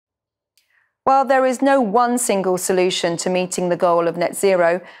While there is no one single solution to meeting the goal of net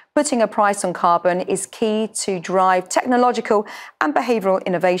zero, putting a price on carbon is key to drive technological and behavioural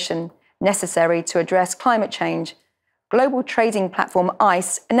innovation necessary to address climate change. Global trading platform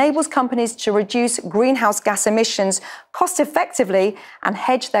ICE enables companies to reduce greenhouse gas emissions cost-effectively and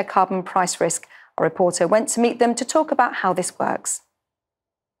hedge their carbon price risk. Our reporter went to meet them to talk about how this works.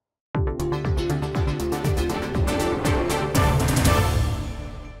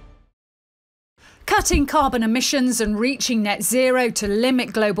 Cutting carbon emissions and reaching net zero to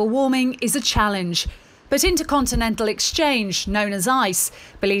limit global warming is a challenge. But Intercontinental Exchange, known as ICE,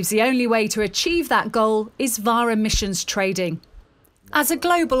 believes the only way to achieve that goal is via emissions trading. As a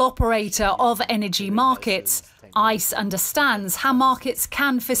global operator of energy markets, ICE understands how markets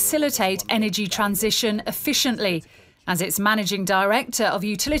can facilitate energy transition efficiently, as its managing director of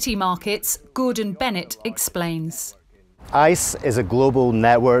utility markets, Bennett, explains. ICE is a global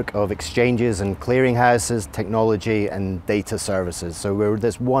network of exchanges and clearinghouses, technology and data services. So we're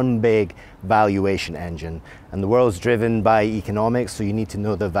this one big valuation engine. And the world's driven by economics, so you need to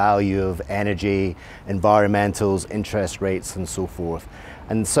know the value of energy, environmentals, interest rates and so forth.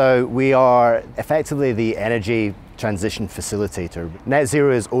 And so we are effectively the energy transition facilitator. Net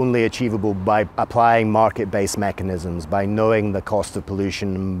zero is only achievable by applying market-based mechanisms, by knowing the cost of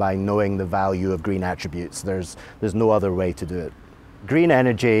pollution, by knowing the value of green attributes. There's no other way to do it. Green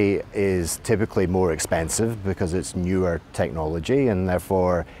energy is typically more expensive because it's newer technology, and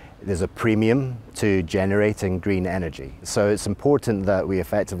therefore there's a premium to generating green energy. So it's important that we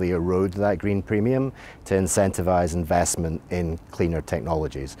effectively erode that green premium to incentivize investment in cleaner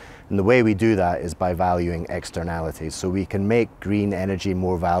technologies. And the way we do that is by valuing externalities. So we can make green energy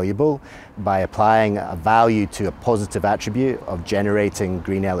more valuable by applying a value to a positive attribute of generating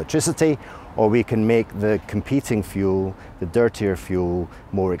green electricity, or we can make the competing fuel, the dirtier fuel,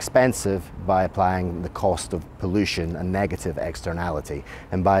 more expensive by applying the cost of pollution, a negative externality.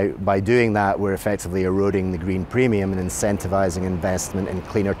 And by doing that, we're effectively eroding the green premium and incentivizing investment in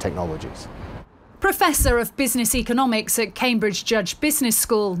cleaner technologies. Professor of Business Economics at Cambridge Judge Business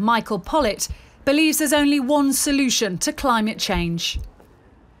School, Pollitt, believes there's only one solution to climate change.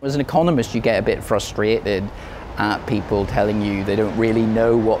 As an economist, you get a bit frustrated at people telling you they don't really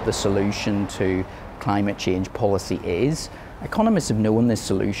know what the solution to climate change policy is. Economists have known this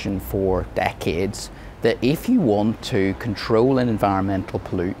solution for decades, that if you want to control an environmental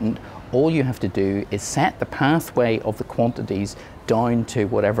pollutant, all you have to do is set the pathway of the quantities down to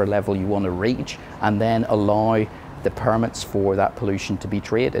whatever level you want to reach, and then allow the permits for that pollution to be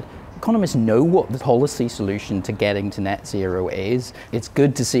traded. Economists know what the policy solution to getting to net zero is. It's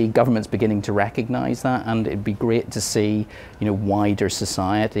good to see governments beginning to recognise that, and it'd be great to see, wider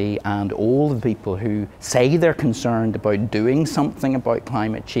society and all the people who say they're concerned about doing something about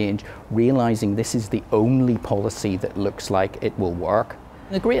climate change, realising this is the only policy that looks like it will work.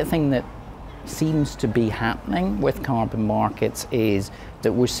 The great thing that seems to be happening with carbon markets is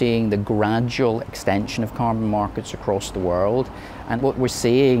that we're seeing the gradual extension of carbon markets across the world, and what we're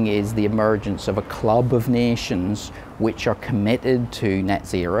seeing is the emergence of a club of nations which are committed to net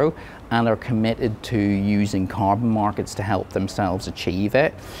zero and are committed to using carbon markets to help themselves achieve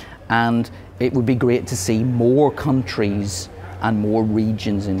it. And it would be great to see more countries and more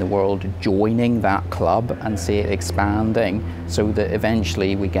regions in the world joining that club and see it expanding, so that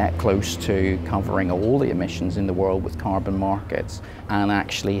eventually we get close to covering all the emissions in the world with carbon markets and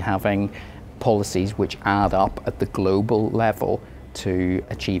actually having policies which add up at the global level to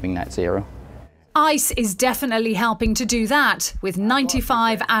achieving net zero. ICE is definitely helping to do that, with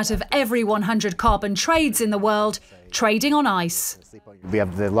 95 out of every 100 carbon trades in the world trading on ICE. We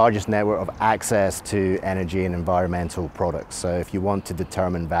have the largest network of access to energy and environmental products. So if you want to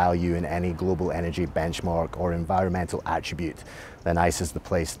determine value in any global energy benchmark or environmental attribute, then ICE is the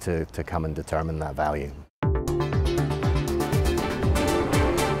place to come and determine that value.